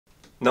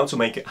Now to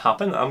make it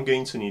happen, I'm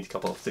going to need a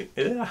couple of things.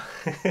 Yeah,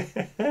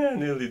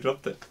 nearly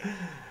dropped it.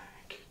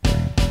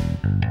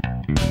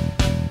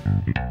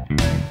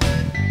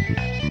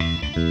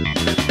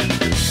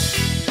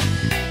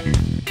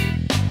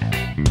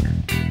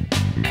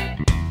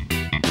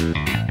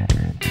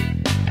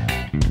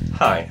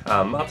 Hi,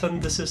 I'm Marta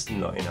and this is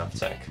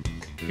NotEnoughTECH.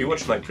 If you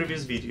watched my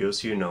previous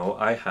videos, you know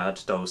I had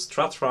those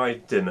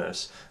Tradfri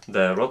dimmers.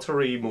 The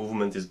rotary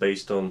movement is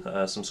based on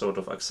some sort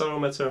of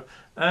accelerometer,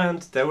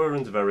 and they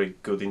weren't very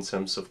good in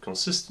terms of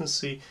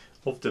consistency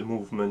of the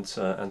movement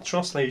and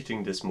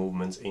translating this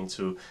movement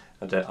into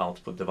the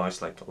output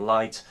device like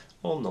light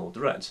or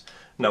NodeRED.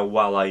 Now,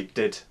 while I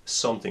did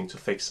something to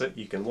fix it,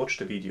 you can watch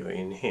the video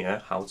in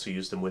here how to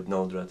use them with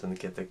NodeRED and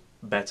get a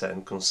better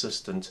and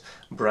consistent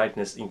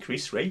brightness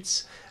increase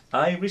rates.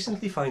 I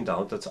recently found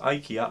out that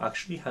IKEA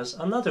actually has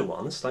another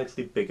one,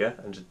 slightly bigger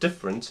and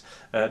different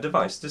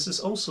device. This is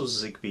also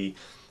Zigbee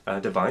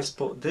device,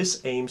 but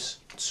this aims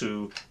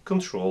to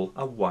control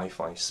a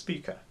Wi-Fi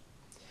speaker.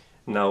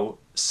 Now,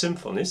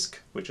 Symfonisk,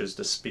 which is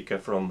the speaker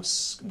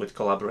with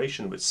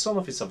collaboration with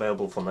Sonos, is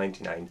available for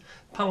 £99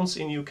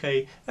 in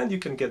UK, and you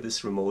can get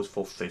this remote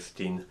for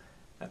 £15.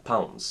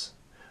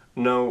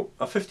 Now,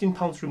 a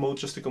 £15 remote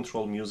just to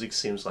control music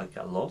seems like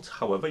a lot.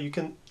 However, you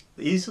can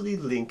easily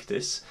link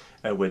this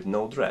with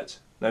NodeRED.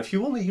 Now, if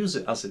you want to use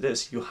it as it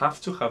is, you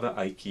have to have an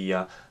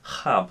IKEA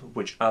hub,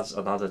 which adds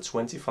another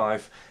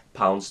 £25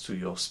 to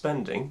your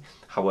spending.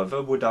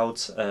 However,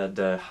 without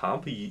the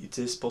hub, it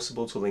is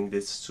possible to link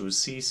this to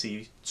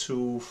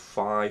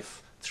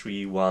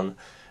CC2531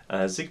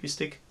 Zigbee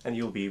stick, and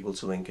you'll be able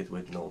to link it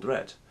with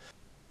NodeRED.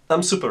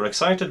 I'm super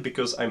excited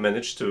because I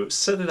managed to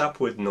set it up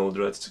with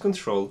NodeRED to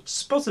control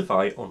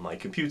Spotify on my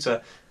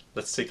computer.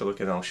 Let's take a look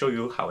and I'll show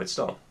you how it's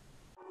done.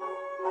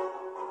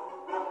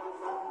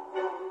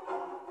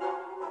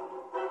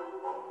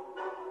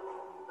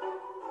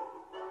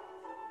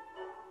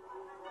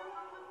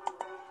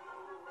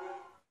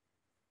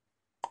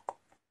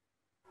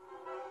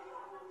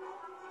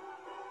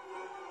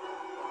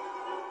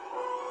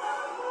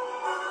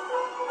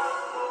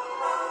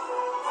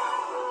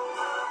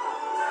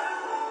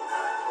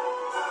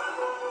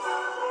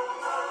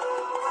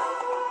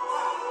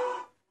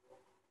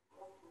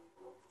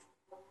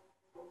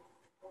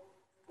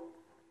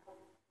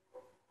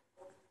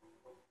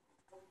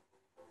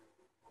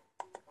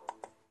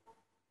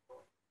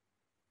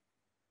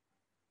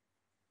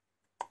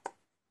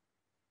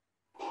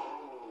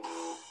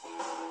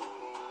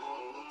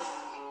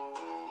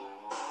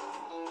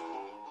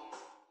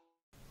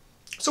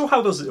 So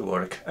how does it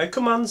work?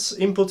 Commands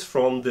input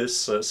from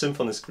this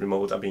Symfonisk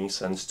remote are being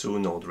sent to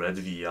NodeRED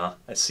via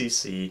a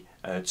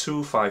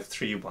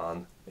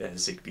CC2531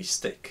 Zigbee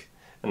stick.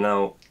 And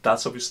now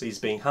that's obviously is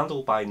being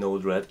handled by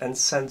NodeRED and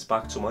sent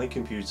back to my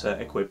computer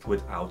equipped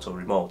with auto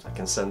remote. I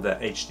can send the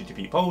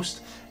HTTP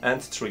post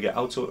and trigger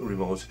auto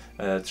remote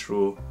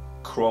through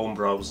Chrome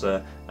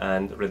browser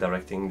and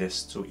redirecting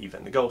this to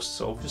Event Ghost.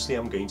 So obviously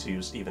I'm going to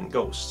use Event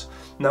Ghost.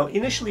 Now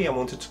initially I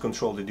wanted to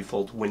control the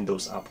default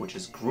Windows app, which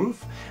is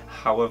Groove.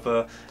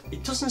 However,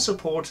 it doesn't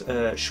support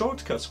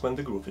shortcuts when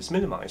the Groove is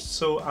minimized.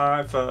 So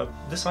I've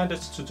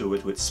decided to do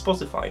it with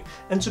Spotify.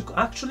 And to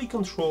actually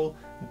control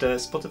the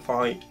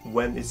Spotify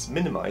when it's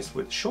minimized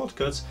with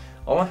shortcuts,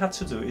 all I had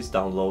to do is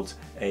download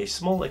a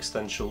small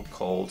extension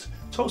called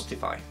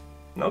Toastify.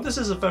 Now this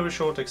is a very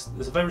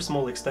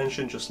small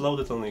extension. Just load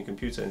it on your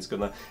computer and it's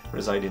gonna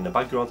reside in the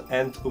background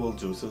and it will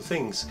do two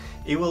things.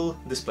 It will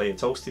display a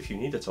toast if you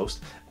need a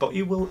toast, but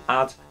it will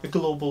add a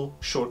global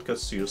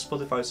shortcuts to your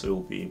Spotify so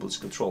you'll be able to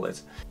control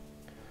it.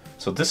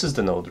 So this is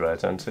the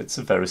NodeRED and it's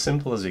very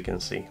simple, as you can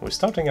see. We're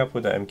starting up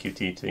with the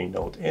MQTT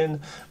node in,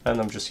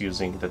 and I'm just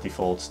using the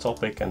default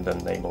topic and the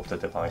name of the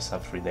device.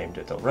 I've renamed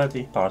it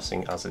already,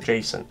 parsing as a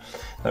JSON.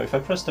 Now if I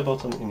press the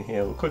button in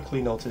here, we'll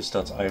quickly notice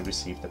that I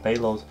received the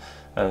payload,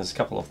 and there's a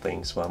couple of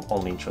things where I'm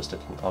only interested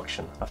in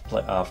auction.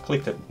 I've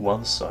clicked it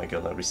once, so I'm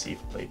gonna receive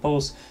play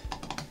pause.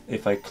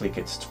 If I click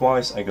it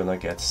twice, I'm gonna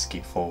get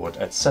skip forward,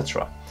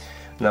 etc.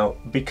 Now,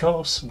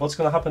 because what's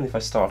going to happen if I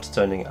start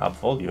turning up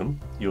volume,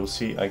 you'll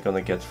see I'm going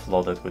to get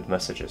flooded with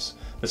messages.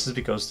 This is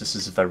because this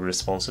is a very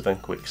responsive and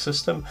quick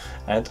system,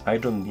 and I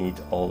don't need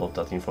all of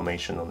that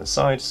information on the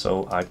side,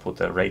 so I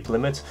put a rate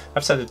limit.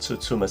 I've set it to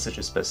 2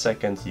 messages per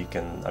second. You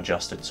can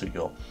adjust it to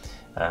your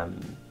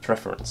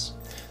preference.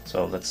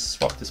 So let's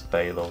swap this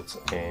payload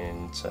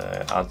and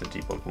add the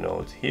debug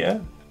node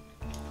here.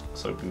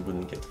 So we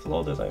wouldn't get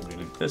flooded, I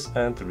delete this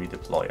and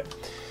redeploy it.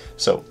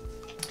 So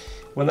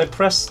when I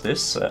press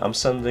this, I'm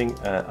sending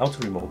an auto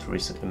remote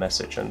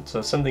message, and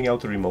sending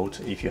auto remote,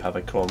 if you have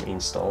a Chrome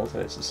installed,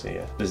 this is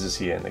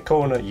here in the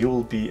corner, you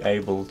will be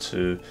able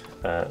to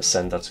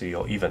send that to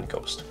your Event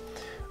Ghost.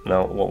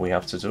 Now what we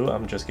have to do,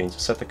 I'm just going to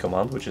set the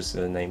command, which is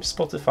the name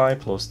Spotify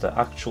plus the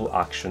actual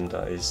action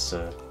that is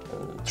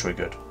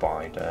triggered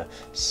by the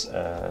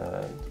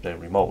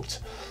remote.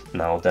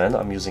 Now then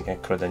I'm using a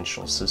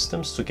credential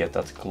systems to get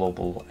that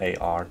global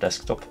AR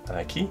desktop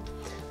key.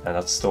 and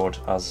that's stored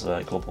as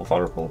a global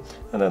variable,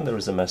 and then there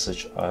is a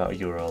message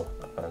URL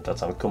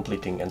that I'm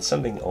completing and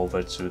sending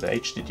over to the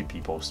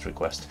HTTP post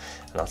request,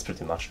 and that's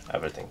pretty much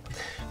everything.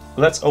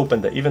 Let's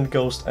open the event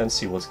ghost and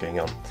see what's going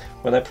on.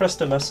 When I press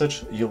the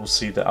message, you will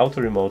see the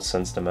auto remote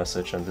sends the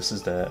message, and this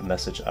is the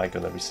message I'm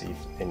gonna receive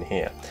in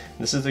here.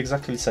 This is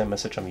exactly the same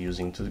message I'm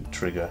using to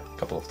trigger a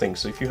couple of things.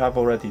 So if you have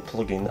already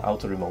plugin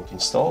auto remote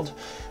installed,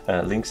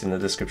 links in the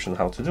description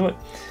how to do it,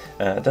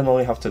 then all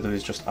you have to do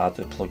is just add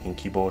the plugin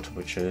keyboard,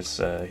 which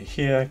is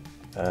here,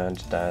 and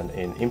then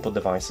in input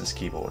devices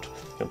keyboard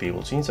you'll be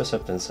able to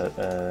intercept and set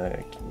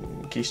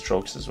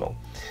keystrokes as well.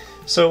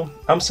 So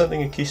I'm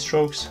sending a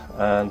keystrokes,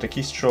 and the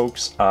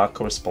keystrokes are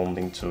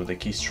corresponding to the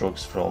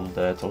keystrokes from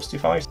the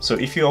Toastify. So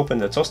if you open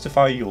the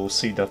Toastify, you will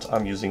see that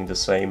I'm using the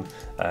same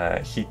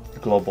hit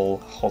global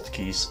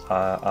hotkeys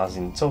as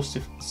in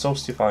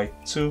Toastify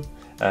to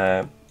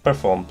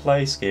perform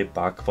play, skip,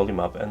 back, volume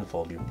up and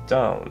volume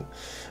down.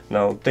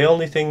 Now the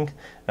only thing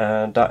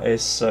that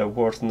is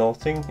worth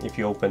noting, if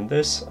you open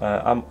this,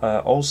 I'm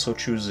also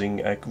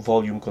choosing a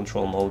volume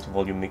control mode,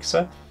 volume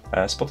mixer,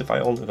 Spotify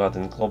only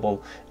rather than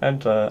global,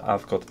 and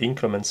I've got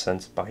increment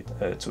set by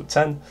to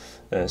 10,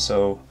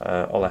 so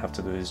all I have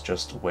to do is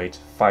just wait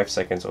 5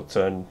 seconds or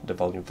turn the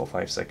volume for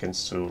 5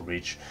 seconds to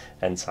reach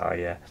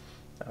entire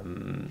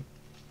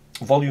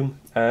volume,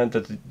 and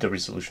the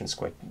resolution is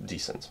quite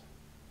decent.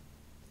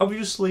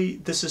 Obviously,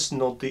 this is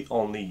not the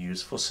only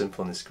use for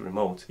Symfonisk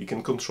Remote. You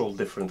can control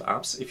different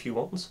apps if you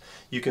want.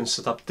 You can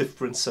set up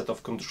different set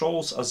of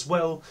controls as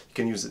well. You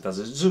can use it as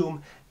a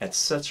zoom,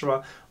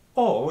 etc.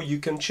 Or you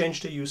can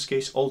change the use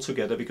case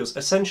altogether, because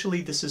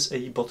essentially this is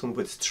a button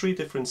with 3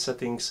 different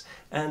settings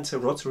and a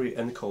rotary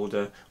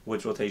encoder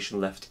with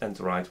rotation left and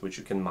right, which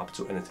you can map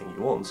to anything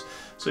you want.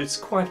 So it's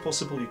quite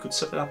possible you could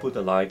set it up with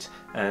a light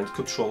and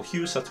control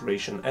hue,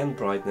 saturation and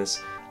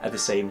brightness at the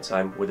same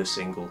time with a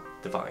single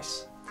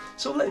device.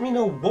 So let me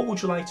know, what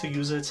would you like to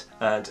use it,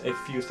 and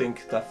if you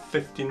think that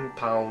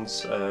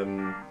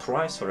 £15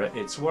 price for it,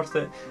 it's worth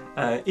it.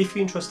 If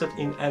you're interested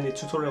in any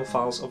tutorial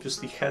files,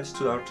 obviously head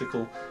to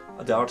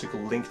the article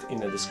linked in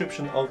the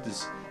description of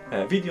this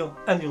video,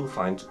 and you'll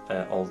find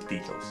all the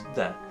details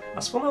there.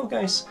 As for now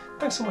guys,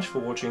 thanks so much for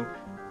watching.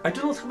 I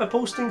do not have a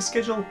posting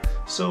schedule,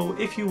 so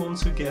if you want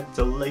to get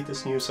the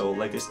latest news or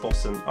latest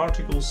posts and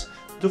articles,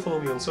 do follow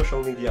me on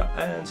social media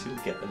and you'll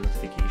get a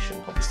notification.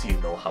 Obviously you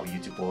know how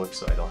YouTube works,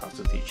 so I don't have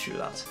to teach you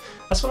that.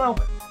 As for now,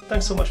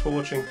 thanks so much for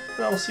watching,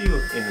 and I'll see you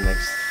in the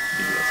next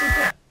video. Take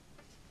care.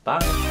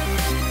 Bye!